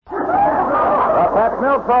Pet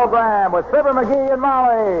Milk Program with Fibber, MCGee, and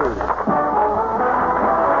Molly.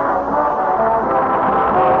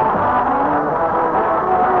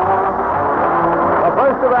 The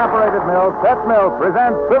first evaporated milk, Pet Milk,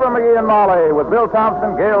 presents Fibber, MCGee, and Molly with Bill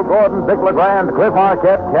Thompson, Gail Gordon, Dick LeGrand, Cliff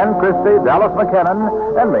Arquette, Ken Christie, Dallas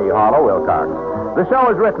McKinnon, and me, Harlow Wilcox. The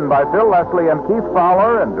show is written by Phil Leslie and Keith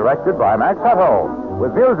Fowler and directed by Max Hutto,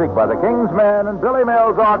 with music by the King's Men and Billy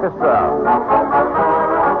Mills Orchestra.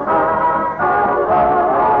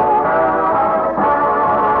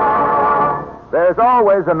 There's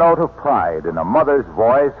always a note of pride in a mother's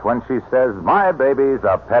voice when she says, "My baby's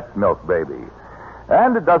a pet milk baby."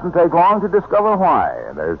 And it doesn't take long to discover why.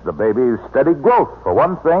 There's the baby's steady growth, for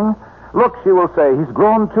one thing. Look, she will say, he's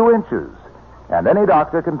grown 2 inches. And any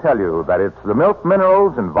doctor can tell you that it's the milk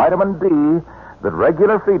minerals and vitamin D that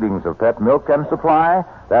regular feedings of pet milk can supply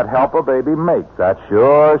that help a baby make that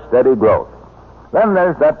sure, steady growth. Then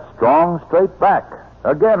there's that strong, straight back.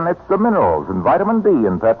 Again, it's the minerals and vitamin D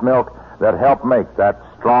in pet milk that help make that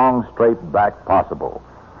strong, straight back possible.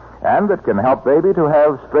 And that can help baby to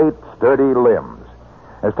have straight, sturdy limbs.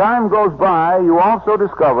 As time goes by, you also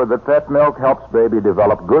discover that pet milk helps baby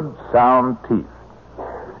develop good, sound teeth.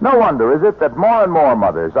 No wonder, is it, that more and more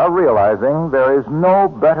mothers are realizing there is no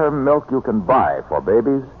better milk you can buy for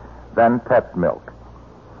babies than pet milk.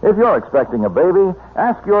 If you're expecting a baby,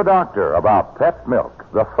 ask your doctor about pet milk,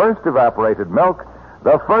 the first evaporated milk,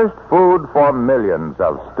 the first food for millions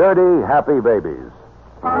of sturdy, happy babies.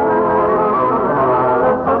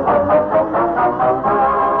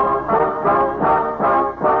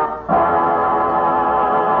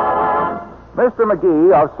 Mr.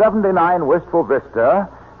 McGee of 79 Wistful Vista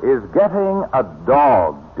is getting a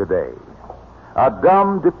dog today. A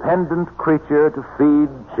dumb, dependent creature to feed,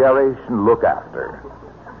 cherish, and look after.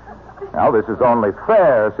 Now, this is only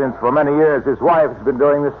fair, since for many years his wife has been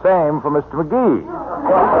doing the same for Mr. McGee.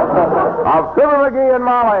 Of Fibber, McGee, and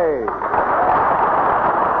Molly.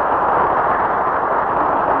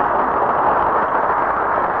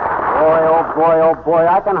 Oh, boy,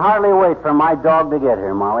 I can hardly wait for my dog to get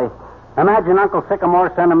here, Molly. Imagine Uncle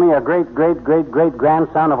Sycamore sending me a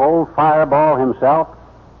great-great-great-great-grandson of Old Fireball himself.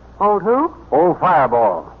 Old who? Old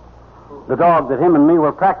Fireball. The dog that him and me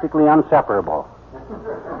were practically inseparable.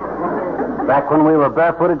 Back when we were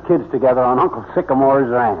barefooted kids together on Uncle Sycamore's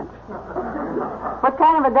ranch. What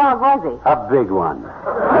kind of a dog was he? A big one.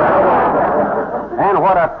 And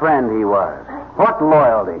what a friend he was. What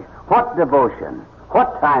loyalty. What devotion.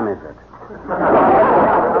 What time is it?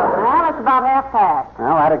 Well, it's about 1:30.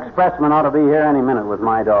 Well, that expressman ought to be here any minute with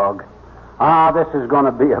my dog. This is going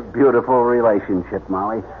to be a beautiful relationship,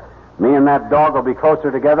 Molly. Me and that dog will be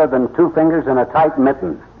closer together than 2 fingers in a tight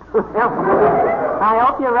mitten. I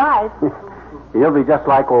hope you're right. He'll be just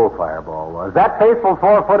like Old Fireball was. That faithful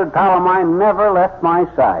 4-footed pal of mine never left my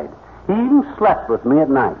side. He even slept with me at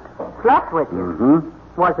night. Slept with you? Mm-hmm.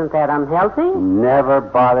 Wasn't that unhealthy? Never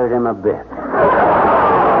bothered him a bit.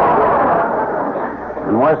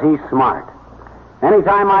 And was he smart?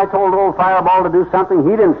 Anytime I told Old Fireball to do something,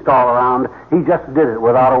 he didn't stall around. He just did it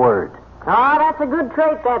without a word. Oh, that's a good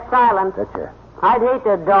trait, that silence. Betcha. I'd hate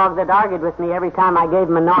a dog that argued with me every time I gave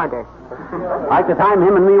him an order. Like the time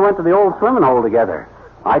him and me went to the old swimming hole together.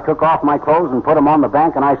 I took off my clothes and put them on the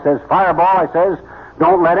bank, and I says, "Fireball," I says,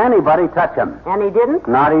 "don't let anybody touch him." And he didn't?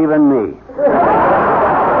 Not even me.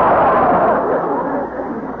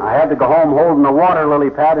 I had to go home holding a water lily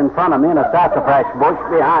pad in front of me and a sassafras bush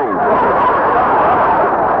behind.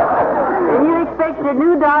 And you expect your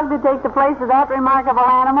new dog to take the place of that remarkable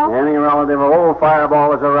animal? Any relative of Old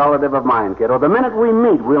Fireball is a relative of mine, kiddo. The minute we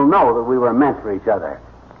meet, we'll know that we were meant for each other.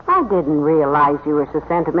 I didn't realize you were so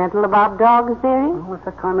sentimental about dogs, dearie. Well, it's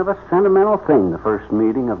a kind of a sentimental thing, the first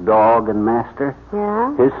meeting of dog and master.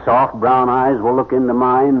 Yeah? His soft brown eyes will look into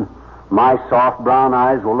mine. My soft brown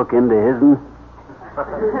eyes will look into his'n.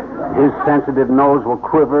 His sensitive nose will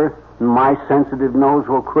quiver, and my sensitive nose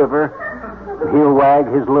will quiver. He'll wag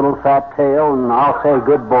his little fat tail, and I'll say,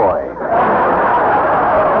 "Good boy."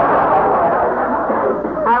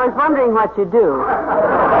 I was wondering what you do.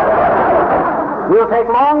 We'll take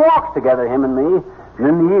long walks together, him and me, and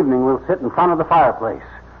in the evening we'll sit in front of the fireplace.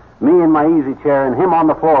 Me in my easy chair and him on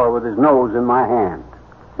the floor with his nose in my hand.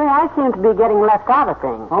 Say, I seem to be getting left out of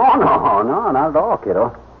things. Oh, no, not at all,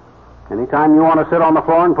 kiddo. Anytime you want to sit on the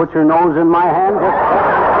floor and put your nose in my hand,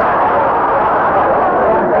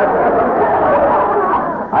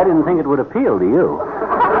 I didn't think it would appeal to you.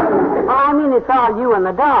 Well, I mean, it's all you and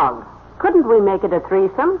the dog. Couldn't we make it a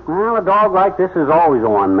threesome? Well, a dog like this is always a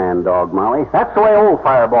one-man dog, Molly. That's the way Old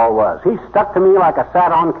Fireball was. He stuck to me like a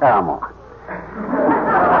sat-on caramel.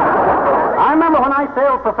 I remember when I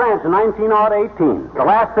sailed for France in 1918, the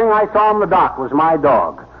last thing I saw on the dock was my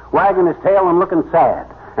dog, wagging his tail and looking sad.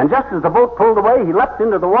 And just as the boat pulled away, he leapt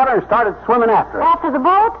into the water and started swimming after it. After the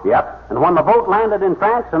boat? Yep. And when the boat landed in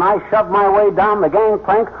France and I shoved my way down the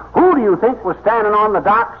gangplank, who do you think was standing on the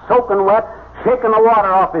dock, soaking wet, shaking the water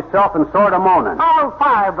off himself and sort of moaning? Oh,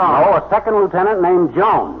 Fireball. No, a second lieutenant named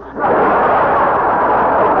Jones.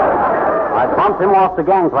 I bumped him off the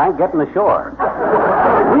gangplank getting ashore.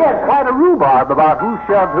 We had quite a rhubarb about who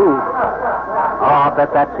shoved who. Oh, I'll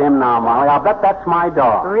bet that's him now, Molly. I'll bet that's my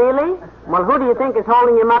dog. Really? Well, who do you think is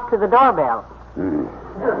holding him up to the doorbell?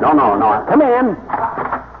 No. Come in.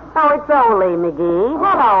 Oh, it's Ole, McGee.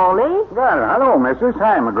 Hello, Ole. Well, hello, missus.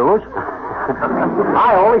 Hi, McGroose.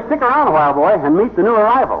 Hi, Ole. Stick around a while, boy, and meet the new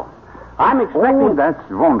arrival. I'm expecting... Oh, that's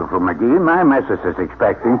wonderful, McGee. My missus is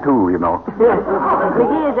expecting, too, you know.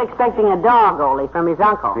 McGee is expecting a dog, Ole, from his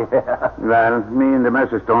uncle. Yeah. Well, me and the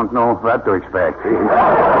missus don't know what to expect.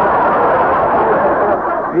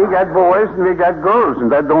 We got boys and we got girls, and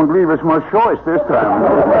that don't leave us much choice this time.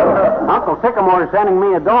 Uncle Sycamore is sending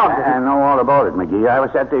me a dog. I know all about it, McGee. I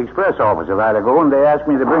was at the express office a while ago, and they asked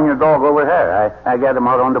me to bring your dog over here. I got him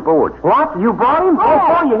out on the porch. What? You brought him? Yeah. Oh,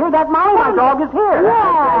 boy, you hear that, Molly? My dog is here.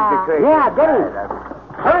 Yeah, get him.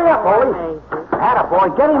 Hurry up, Ole.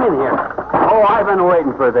 Attaboy, get him in here. Oh, I've been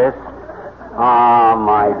waiting for this. Ah,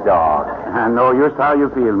 my dog. I know just how you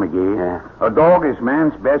feel, McGee. Yeah. A dog is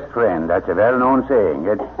man's best friend. That's a well-known saying.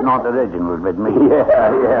 It's not original with me.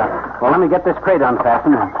 Yeah. Well, let me get this crate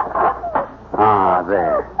unfastened. Ah,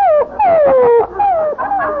 there.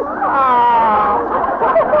 Oh,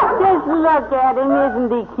 just look at him.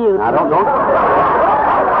 Isn't he cute? Now,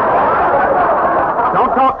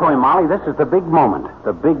 don't talk to him, Molly. This is the big moment.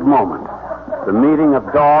 The big moment. The meeting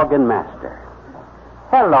of dog and master.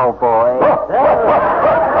 Hello, boy. He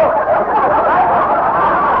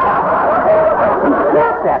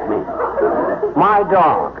snapped at me. My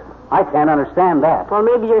dog. I can't understand that. Well,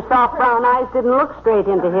 maybe your soft brown eyes didn't look straight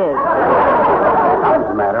into his. Nothing's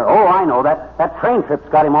the matter. Oh, I know. That train trip's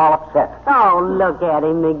got him all upset. Oh, look at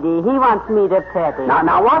him, McGee. He wants me to pet him.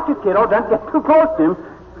 Now, watch it, kiddo. Don't get too close to him.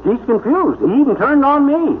 He's confused. He even turned on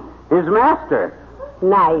me. His master.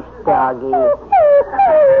 Nice doggy.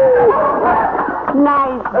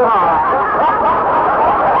 Nice boy.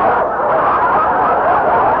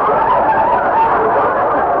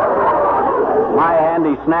 My hand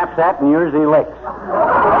he snaps at and yours he licks.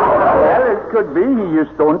 Well, it could be he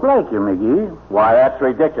just don't like you, McGee. Why, that's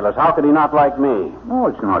ridiculous. How could he not like me? Oh,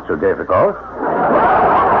 it's not so difficult.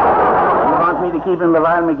 You want me to keep him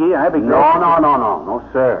alive, McGee? I'd be glad. No,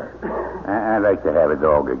 sir. I'd like to have a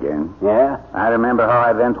dog again. Yeah? I remember how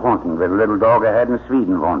I went hunting with a little dog I had in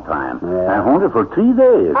Sweden one time. Yeah. I hunted for 3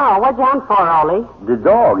 days. Oh, what'd you hunt for, Ole? The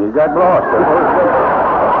dog, he got lost. So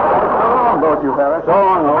long, both you fellas. So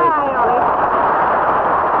long, Ole. Hi, Ole.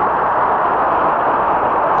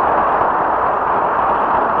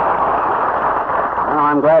 Well,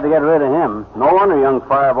 I'm glad to get rid of him. No wonder young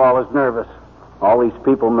Fireball is nervous. All these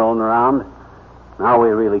people milling around. Now we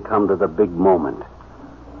really come to the big moment.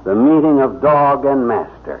 The meeting of dog and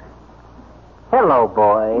master. Hello,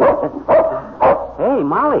 boy. Hey,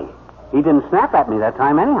 Molly. He didn't snap at me that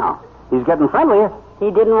time anyhow. He's getting friendlier. He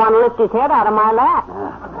didn't want to lift his head out of my lap.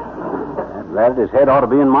 That his head ought to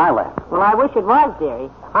be in my lap. Well, I wish it was, dearie.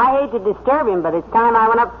 I hate to disturb him, but it's time I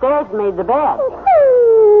went upstairs and made the bed.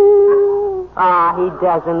 Ah, he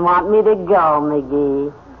doesn't want me to go,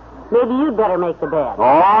 McGee. Maybe you'd better make the bed.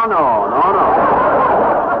 Oh, no.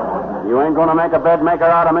 You ain't going to make a bed maker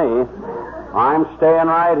out of me. I'm staying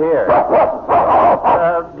right here.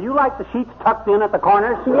 Do you like the sheets tucked in at the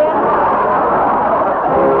corners? Yeah.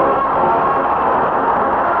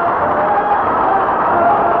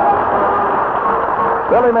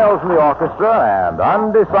 Billy Mills in the orchestra and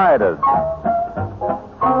Undecided.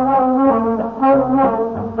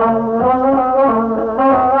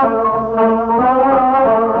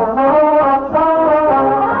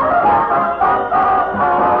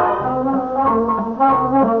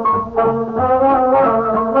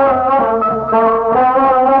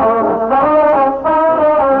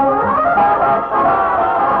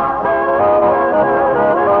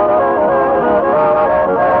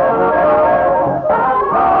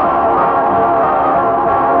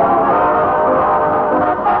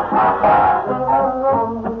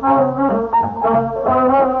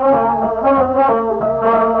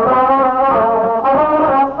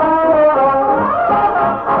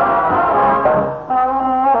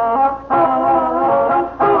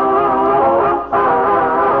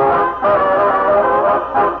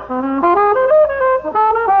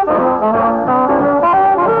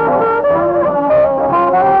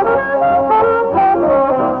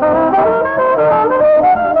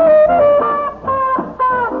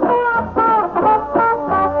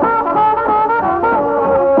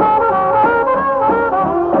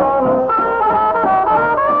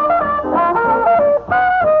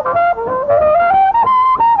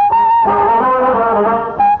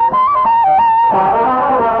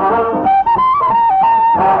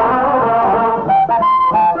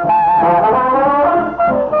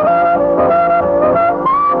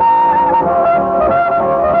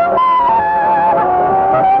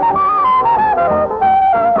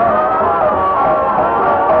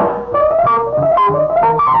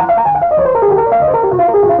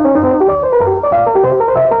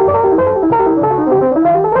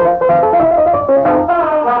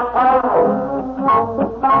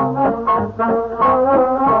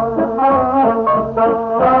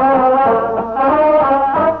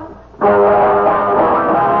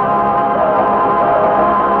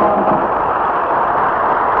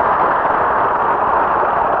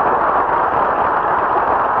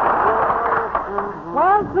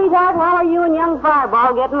 Bert, how are you and young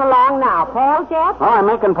Fireball getting along now? Pals yet? Oh, I'm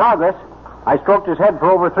making progress. I stroked his head for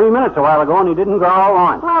over 3 minutes a while ago, and he didn't growl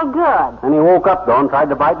once. Well, good. And he woke up, though, and tried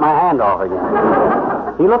to bite my hand off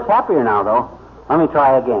again. He looks happier now, though. Let me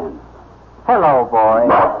try again. Hello, boy.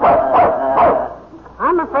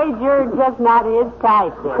 I'm afraid you're just not his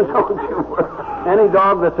type, dear. Don't you worry. Any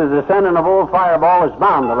dog that's a descendant of old Fireball is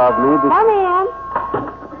bound to love me. Come in.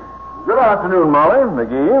 Good afternoon, Molly.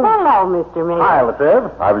 McGee. Hello, Mr. Mayor. Hi, Lefebvre.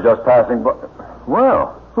 I was just passing by.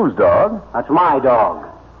 Well, whose dog? That's my dog.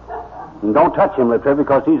 And don't touch him, Lefebvre,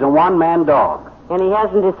 because he's a one-man dog. And he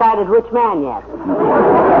hasn't decided which man yet.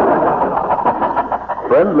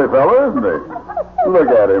 Friendly fellow, isn't he? Look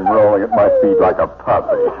at him rolling at my feet like a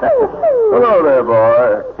puppy. Hello there,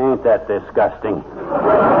 boy. Ain't that disgusting?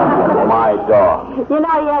 My dog. You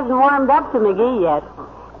know, he hasn't warmed up to McGee yet.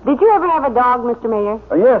 Did you ever have a dog, Mr. Mayor?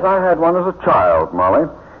 Yes, I had one as a child, Molly.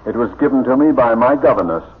 It was given to me by my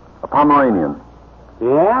governess, a Pomeranian.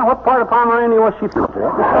 Yeah? What part of Pomerania was she from?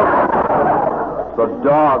 The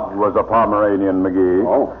dog was a Pomeranian, McGee.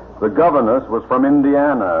 Oh. The governess was from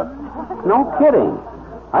Indiana. No kidding.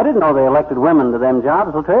 I didn't know they elected women to them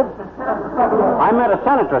jobs, Latriv. I met a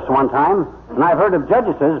senatress one time, and I've heard of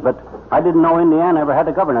judgesses, but I didn't know Indiana ever had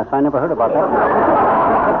a governess. I never heard about that.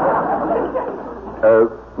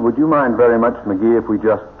 Would you mind very much, McGee, if we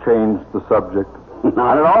just changed the subject?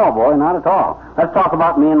 Not at all, boy, not at all. Let's talk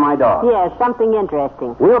about me and my dog. Yes, something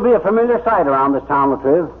interesting. We'll be a familiar sight around this town,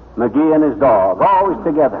 Latriv. McGee and his dog, always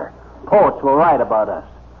together. Poets will write about us.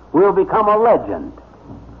 We'll become a legend.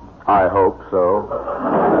 I hope so.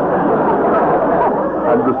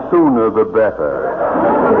 And the sooner the better.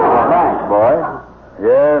 Thanks, boy.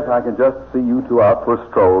 Yes, I can just see you two out for a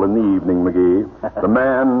stroll in the evening, McGee. The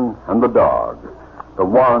man and the dog. The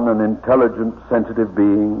one an intelligent, sensitive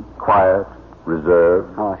being, quiet,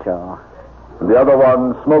 reserved. Oh, sure. And the other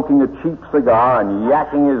one smoking a cheap cigar and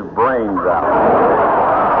yakking his brains out.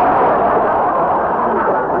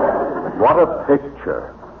 What a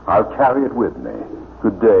picture. I'll carry it with me.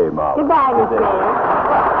 Good day, Molly. Goodbye, Mr. Mayor.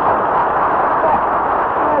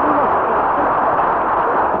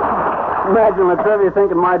 Imagine Latrivia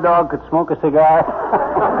thinking my dog could smoke a cigar.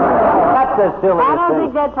 That's the silliest I don't thing.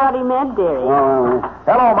 think that's what he meant, dearie.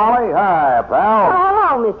 Hello, Molly. Hi, pal. Oh,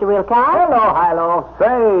 hello, Mr. Wilcox. Hello, Hilo.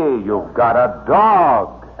 Say, you've got a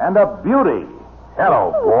dog and a beauty.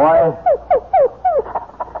 Hello, boy.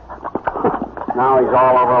 Now he's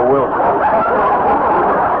all over Wilson.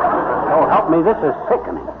 Oh, help me, this is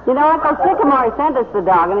sickening. You know, Uncle Sycamore sent us the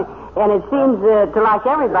dog, and it seems to like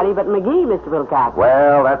everybody but McGee, Mr. Wilcox.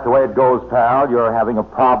 Well, that's the way it goes, pal. You're having a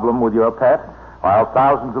problem with your pet, while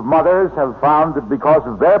thousands of mothers have found that because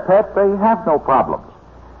of their pet, they have no problems.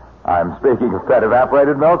 I'm speaking of pet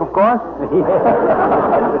evaporated milk, of course.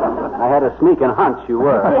 I had a sneaking hunch you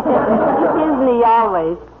were. Isn't he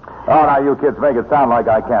always? Oh, now you kids make it sound like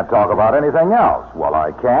I can't talk about anything else. Well,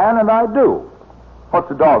 I can, and I do. What's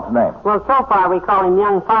the dog's name? Well, so far we call him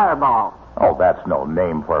Young Fireball. Oh, that's no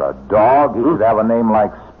name for a dog. He should have a name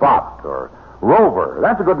like Spot or Rover.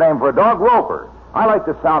 That's a good name for a dog, Rover. I like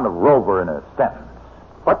the sound of Rover in a sentence.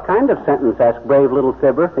 What kind of sentence, asked brave little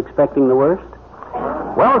Fibber, expecting the worst?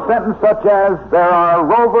 Well, a sentence such as, there are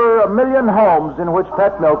over 1 million homes in which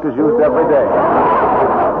pet milk is used every day.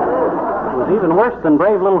 It was even worse than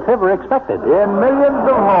brave little Fibber expected. In millions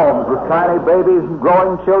of homes with tiny babies and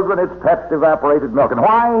growing children, it's pet evaporated milk. And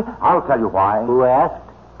why? I'll tell you why. Who asked?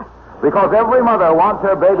 Because every mother wants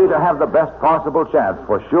her baby to have the best possible chance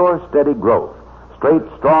for sure, steady growth, straight,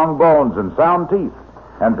 strong bones, and sound teeth.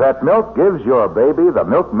 And pet milk gives your baby the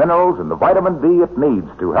milk minerals and the vitamin D it needs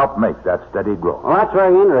to help make that steady growth. Well, that's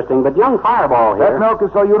very interesting, but young Fireball here... Pet milk is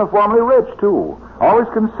so uniformly rich, too. Always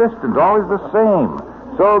consistent, always the same.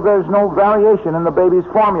 So there's no variation in the baby's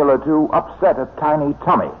formula to upset a tiny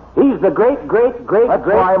tummy. He's the great... That's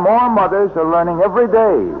why more mothers are learning every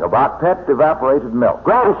day about pet evaporated milk.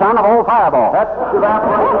 grandson of old Fireball. Pet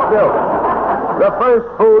evaporated milk. The first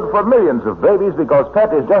food for millions of babies because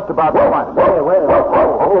pet is just about the one.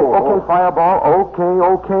 Okay, Fireball.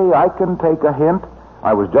 Okay. I can take a hint.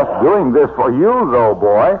 I was just doing this for you, though,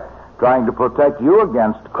 boy. Trying to protect you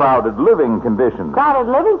against crowded living conditions. Crowded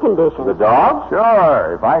living conditions? The dog?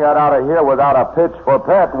 Sure. If I got out of here without a pitch for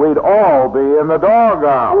pet, we'd all be in the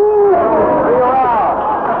doghouse. See you around.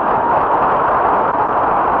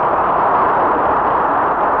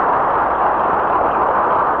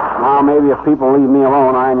 Now, maybe if people leave me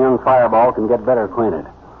alone, I and young Fireball can get better acquainted.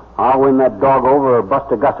 I'll win that dog over or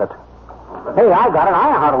bust a gusset. Hey, I got it. I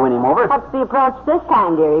know how to win him over. What's the approach this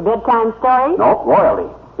time, dearie? Bedtime story? Nope, loyalty.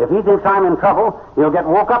 If he thinks I'm in trouble, he'll get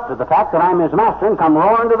woke up to the fact that I'm his master and come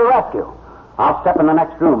roaring to the rescue. I'll step in the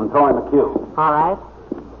next room and throw him a cue. All right.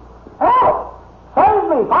 Help! Save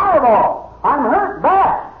me, Fireball! I'm hurt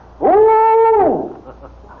bad. Ooh!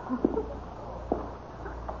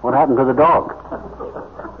 What happened to the dog?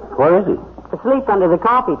 Where is he? Asleep under the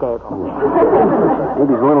coffee table.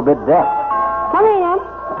 Maybe he's a little bit deaf. Come in.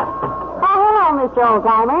 Oh, hello, Mr.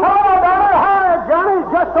 Oldtimer. Hello, Dollar. Hi, Johnny.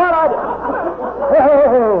 Just thought I'd...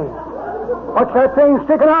 Hey. What's that thing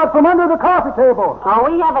sticking out from under the coffee table? Oh,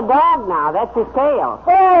 we have a dog now. That's his tail.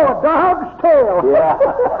 Oh, a dog's tail. Yeah.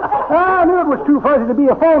 I knew it was too fuzzy to be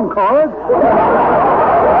a phone cord.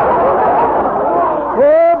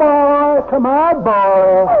 Hey, boy. Come on,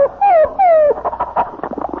 boy.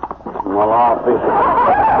 Well, I'll be...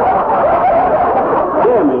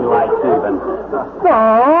 Hear me, lights even.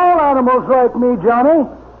 All animals like me, Johnny.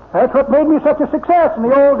 That's what made me such a success in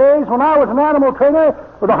the old days when I was an animal trainer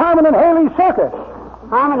with the Harmon and Haley Circus.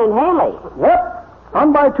 Harmon and Haley. Yep.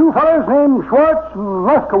 Run by two fellas named Schwartz and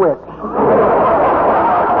Lefkowitz.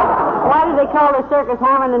 Why do they call the circus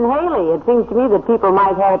Harmon and Haley? It seems to me that people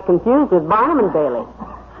might have it confused with Barnum and Bailey.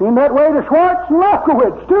 Seemed that way to Schwartz and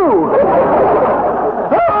Lefkowitz, too.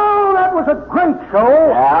 Oh, that was a great show.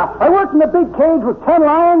 Yeah? I worked in a big cage with 10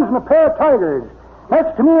 lions and a pair of tigers.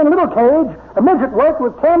 Next to me in a little cage, a midget worked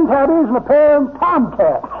with 10 tabbies and a pair of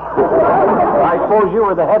tomcats. I suppose you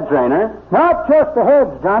were the head trainer. Not just the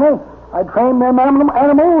heads, Johnny. I trained them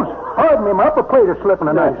animals. Pardon me, my upper plate is slipping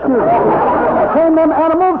tonight. Excuse me. I trained them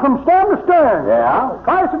animals from stem to stern. Yeah?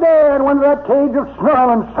 Twice a day I'd went to that cage of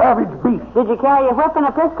snarling savage beasts. Did you carry a whip and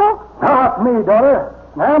a pistol? Not me, daughter.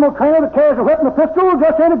 An animal trainer that carries a whip and a pistol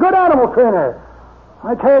just ain't a good animal trainer.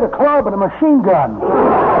 I carried a club and a machine gun.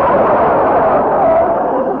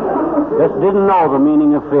 Just didn't know the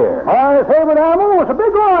meaning of fear. My favorite animal was a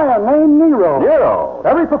big lion named Nero. Nero?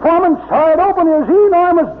 Every performance, I'd open his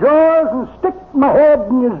enormous jaws and stick my head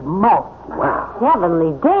in his mouth. Wow.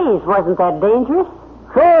 Heavenly days. Wasn't that dangerous?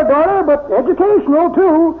 Sure, daughter, but educational,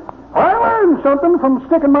 too. I learned something from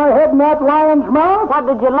sticking my head in that lion's mouth. What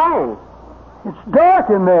did you learn? It's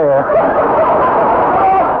dark in there.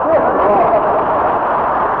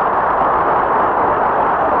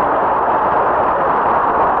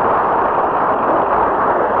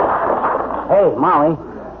 Hey, Molly,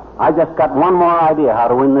 I just got one more idea how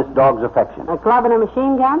to win this dog's affection. A club and a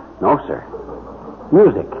machine gun? No, sir.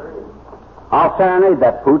 Music. I'll serenade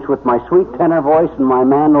that pooch with my sweet tenor voice and my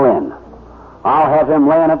mandolin. I'll have him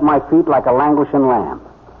laying at my feet like a languishing lamb.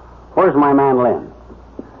 Where's my mandolin?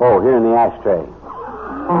 Oh, here in the ashtray.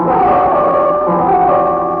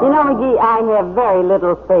 You know, McGee, I have very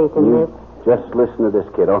little faith in this. Just listen to this,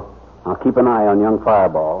 kiddo. I'll keep an eye on young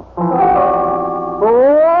Fireball.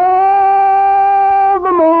 Oh,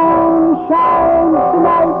 the moon shines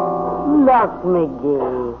tonight. Look,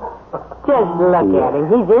 McGee. Just look at him.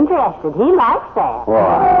 He's interested. He likes that.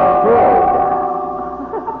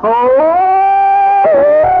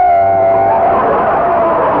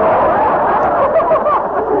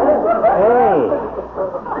 Hey,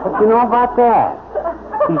 what do you know about that?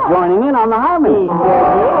 He's joining in on the harmony. He sure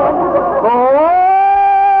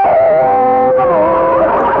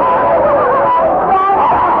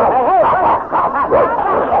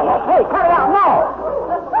Hey, cut it out, no!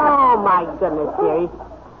 Oh, my goodness, Jerry.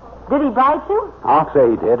 Did he bite you? I'll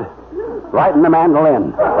say he did. Right in the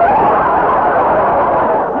mandolin.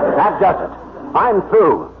 That does it. I'm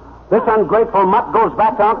through. This ungrateful mutt goes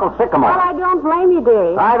back to Uncle Sycamore. Well, I don't blame you,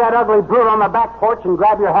 dearie. Tie that ugly brute on the back porch and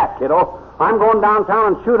grab your hat, kiddo. I'm going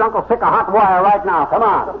downtown and shoot Uncle Syc a hot wire right now. Come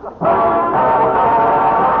on.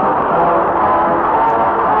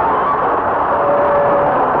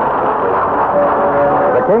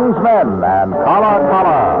 The King's Men and Collar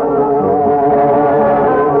Collar.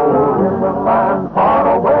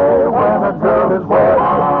 Far away when a girl is wed.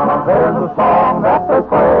 There's a song that they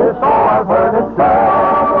play, so I've heard it said.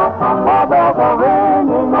 While bells are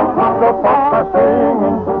ringing, the folks are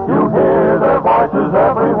singing, you hear their voices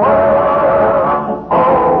everywhere.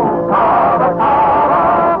 Oh, Collar,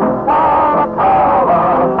 Collar, Collar, Collar,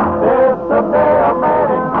 it's the day of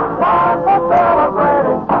mating, time for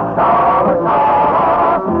celebrating. Collar,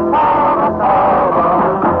 Collar, Collar, Collar,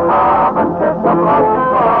 come and kiss the blushing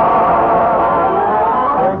bride.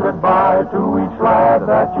 Say goodbye to each lad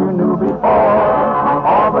that you knew before.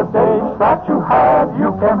 All the dates that you had,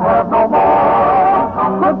 you can have no more.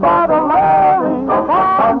 Goodbye to Larry,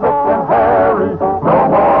 and Dick and Harry, no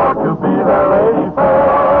more to be their lady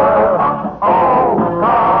fair. Oh,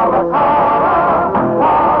 Collar, Collar,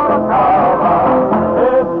 Collar, Collar,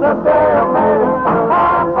 it's the day of mating,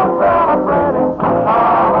 time for celebrating.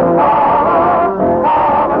 Collar, Collar,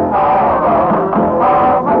 Collar, Collar,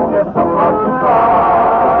 come and kiss the blushing bride.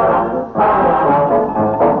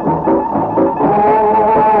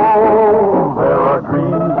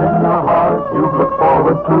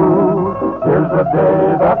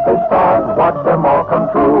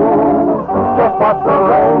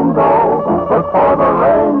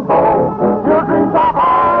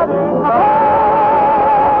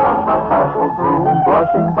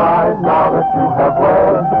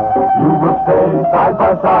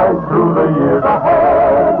 side by side through the years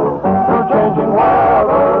ahead. Through changing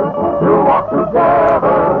weather, you'll walk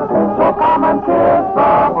together. So come and kiss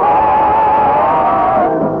the bride.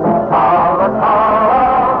 Tara, Tara,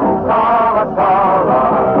 Tara, Tara.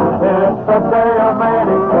 It's the day of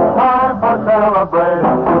mating, time for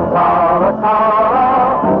celebrating. Tara, Tara,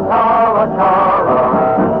 Tara, Tara.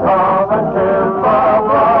 Come and kiss the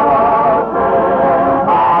bride.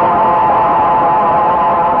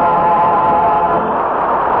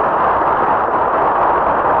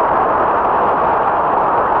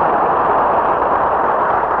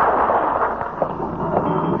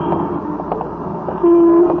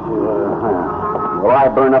 Will I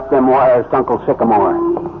burn up them wires to Uncle Sycamore?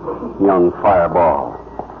 Young Fireball.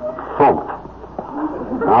 Thump.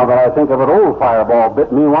 Now that I think of it, old Fireball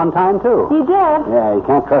bit me one time, too. He did? Yeah, you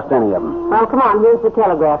can't trust any of them. Well, come on. Here's the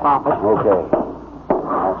telegraph office. Okay.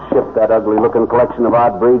 I'll ship that ugly-looking collection of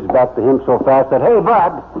odd breeds back to him so fast that, hey,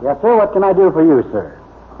 Bud. Yes, sir. What can I do for you, sir?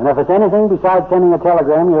 And if it's anything besides sending a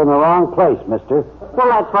telegram, you're in the wrong place, mister. Well,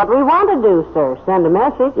 that's what we want to do, sir. Send a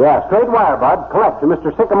message. Yeah, straight wire, Bud. Collect to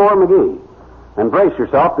Mr. Sycamore McGee. And brace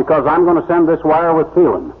yourself, because I'm going to send this wire with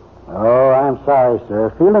Phelan. Oh, I'm sorry,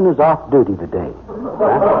 sir. Phelan is off duty today.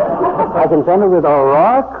 I can send it with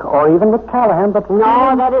O'Rourke or even with Callahan, but...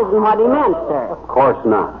 No, that isn't what he meant, sir. Of course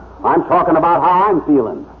not. I'm talking about how I'm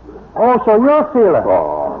feeling. Oh, so you're Phelan.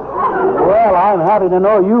 Oh. Well, I'm happy to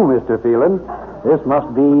know you, Mr. Phelan. This must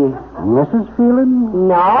be Mrs. Phelan?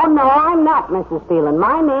 No, I'm not Mrs. Phelan.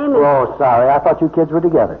 My name is... Oh, sorry. I thought you kids were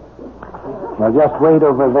together. Now, just wait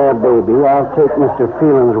over there, baby. I'll take Mr.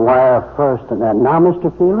 Phelan's wire first and then... Now,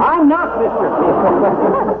 Mr. Phelan? I'm not Mr.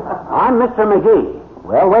 Phelan. I'm Mr. McGee.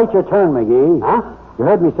 Well, wait your turn, McGee. Huh? You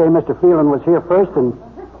heard me say Mr. Phelan was here first, and...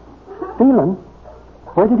 Phelan?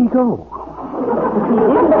 Where did he go? He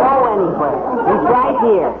didn't go anywhere. He's right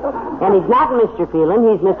here. And he's not Mr. Phelan.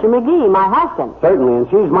 He's Mr. McGee, my husband. Certainly, and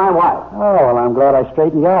she's my wife. Oh, well, I'm glad I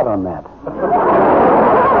straightened you out on that.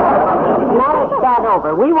 Now let's start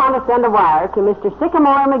over. We want to send a wire to Mr.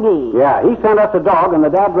 Sycamore McGee. Yeah, he sent us a dog, and the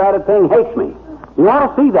dad-ratted thing hates me. You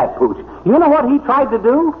ought to see that pooch. You know what he tried to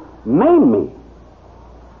do? Maim me.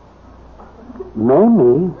 Name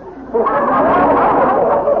me?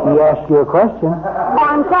 He asked you a question. Oh,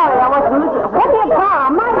 I'm sorry. I wasn't listening. What do you call?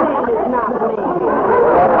 My name is not me.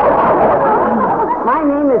 My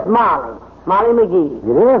name is Molly. Molly McGee.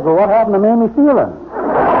 It is, but what happened to Mamie Phelan?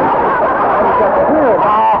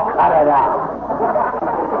 Cut it out.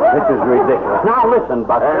 This is ridiculous. Now listen,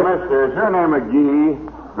 Buster. Hey, mister, is your name McGee?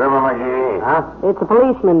 Fibber McGee? Huh? It's a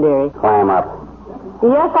policeman, dearie. Climb up.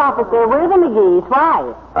 Yes, officer. We're the McGees.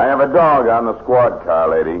 Why? I have a dog on the squad car,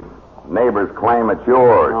 lady. Neighbors claim it's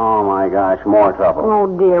yours. Oh, my gosh, more trouble. Oh,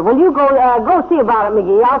 dear. Will you go see about it,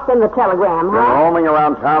 McGee? I'll send the telegram, You're huh? roaming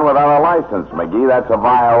around town without a license, McGee. That's a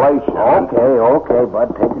violation. Okay,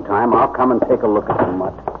 Bud. Take your time. I'll come and take a look at the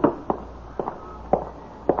mutt.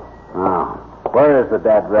 Now, where is the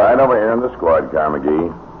dad Right over here in the squad car,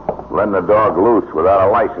 McGee. Letting the dog loose without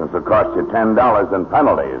a license will cost you $10 in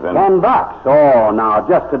penalties. And $10. Oh, now,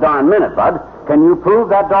 just a darn minute, Bud. Can you prove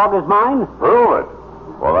that dog is mine? prove it.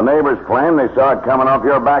 Well, the neighbors claim they saw it coming off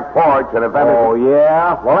your back porch, and if anything... Oh,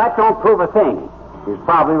 yeah? Well, that don't prove a thing. He's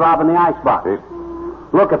probably robbing the icebox.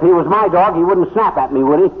 Look, if he was my dog, he wouldn't snap at me,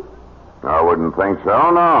 would he? I wouldn't think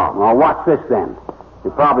so, no. Well, watch this, then.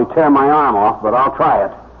 He'll probably tear my arm off, but I'll try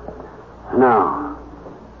it. Now,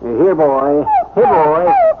 here, boy. Here, boy.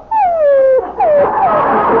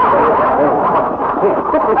 Here,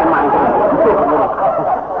 quit licking my hand.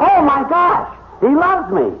 Oh, my gosh. He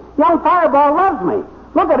loves me. Young Fireball loves me.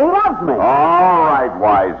 Look at, he loves me. All right,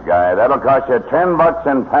 wise guy. That'll cost you $10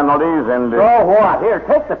 in penalties and... So what? Here,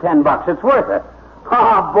 take the $10. It's worth it.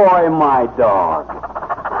 Oh, boy, my dog.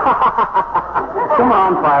 Come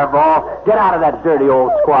on, Fireball. Get out of that dirty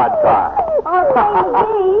old squad car.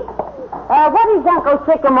 Oh, what is Uncle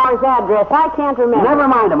Sycamore's address? I can't remember. Never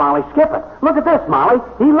mind him, Molly. Skip it. Look at this, Molly.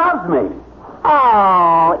 He loves me.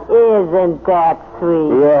 Oh, isn't that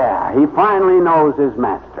sweet? Yeah, he finally knows his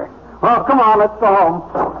master. Well, come on, let's go home.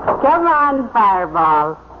 Come on,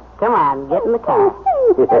 Fireball. Come on, get in the car.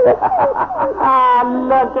 Oh,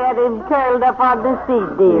 look at him curled up on the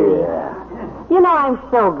seat, dearie. Yeah. You know, I'm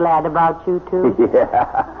so glad about you two.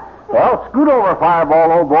 Yeah. Well, scoot over,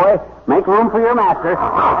 Fireball, old boy. Make room for your master.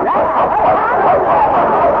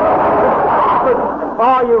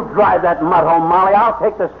 Oh, you drive that mutt home, Molly. I'll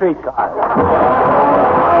take the streetcar.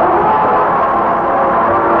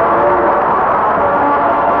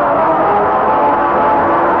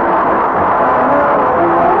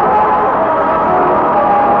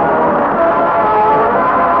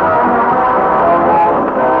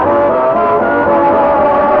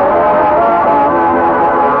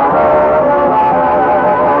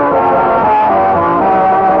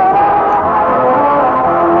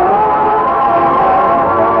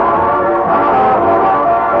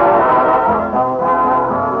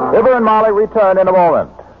 Molly return in a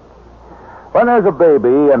moment. When there's a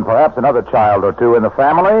baby and perhaps another child or two in the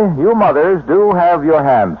family, you mothers do have your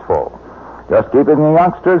hands full. Just keeping the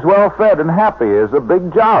youngsters well fed and happy is a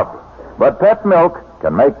big job. But Pet Milk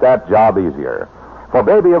can make that job easier. For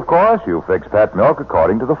baby, of course, you fix Pet Milk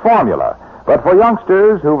according to the formula. But for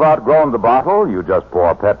youngsters who've outgrown the bottle, you just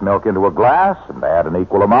pour Pet Milk into a glass and add an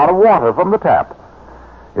equal amount of water from the tap.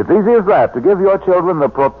 It's easy as that to give your children the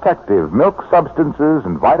protective milk substances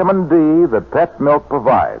and vitamin D that Pet Milk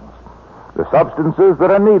provides. The substances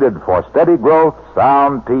that are needed for steady growth,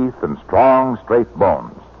 sound teeth, and strong, straight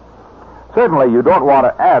bones. Certainly, you don't want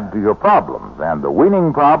to add to your problems, and the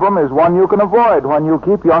weaning problem is one you can avoid when you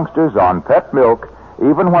keep youngsters on Pet Milk,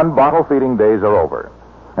 even when bottle feeding days are over.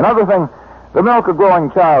 Another thing, the milk a growing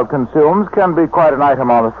child consumes can be quite an item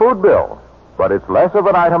on the food bill, but it's less of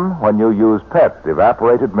an item when you use Pet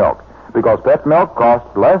evaporated milk, because Pet Milk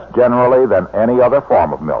costs less generally than any other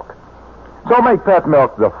form of milk. So make Pet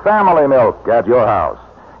Milk the family milk at your house.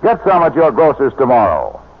 Get some at your grocer's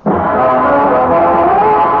tomorrow.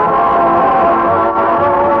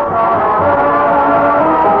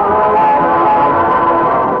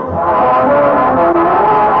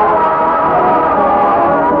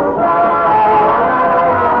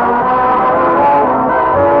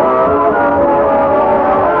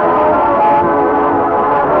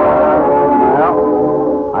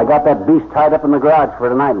 I got that beast tied up in the garage for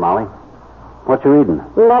tonight, Molly. What you reading?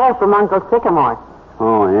 Letter from Uncle Sycamore.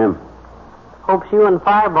 Oh, him. Hopes you and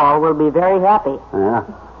Fireball will be very happy. Yeah.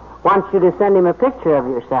 Wants you to send him a picture of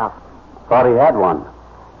yourself. Thought he had one.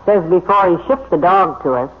 Says before he shipped the dog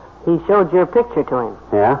to us, he showed your picture to him.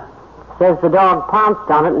 Yeah? Says the dog pounced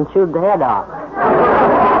on it and chewed the head off.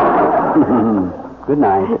 Good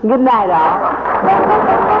night. Good night,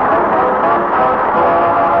 all.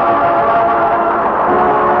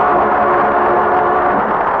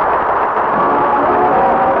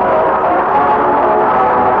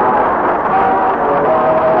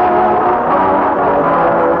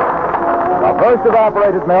 First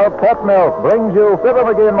evaporated milk, Pet Milk, brings you Fibber,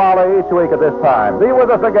 MCGee, and Molly each week at this time. Be with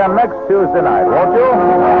us again next Tuesday night, won't you?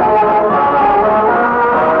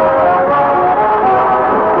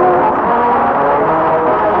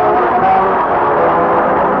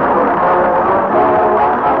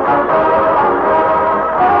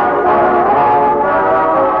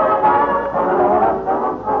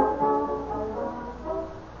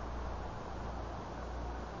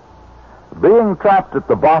 Being trapped at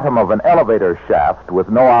the bottom of an elevator shaft with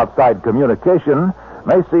no outside communication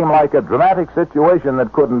may seem like a dramatic situation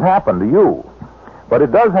that couldn't happen to you. But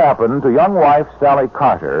it does happen to young wife Sally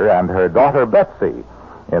Carter and her daughter Betsy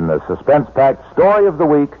in the suspense-packed story of the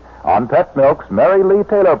week on Pet Milk's Mary Lee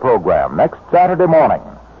Taylor program next Saturday morning.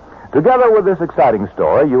 Together with this exciting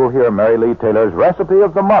story, you'll hear Mary Lee Taylor's recipe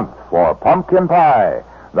of the month for pumpkin pie,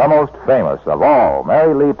 the most famous of all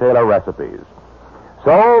Mary Lee Taylor recipes.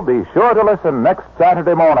 So be sure to listen next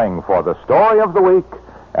Saturday morning for the story of the week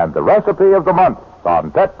and the recipe of the month on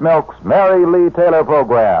Pet Milk's Mary Lee Taylor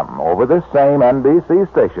program over this same NBC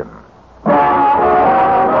station.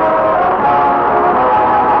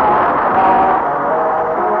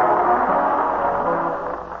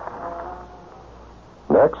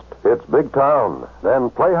 Next, it's Big Town, then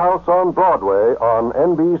Playhouse on Broadway on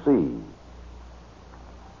NBC.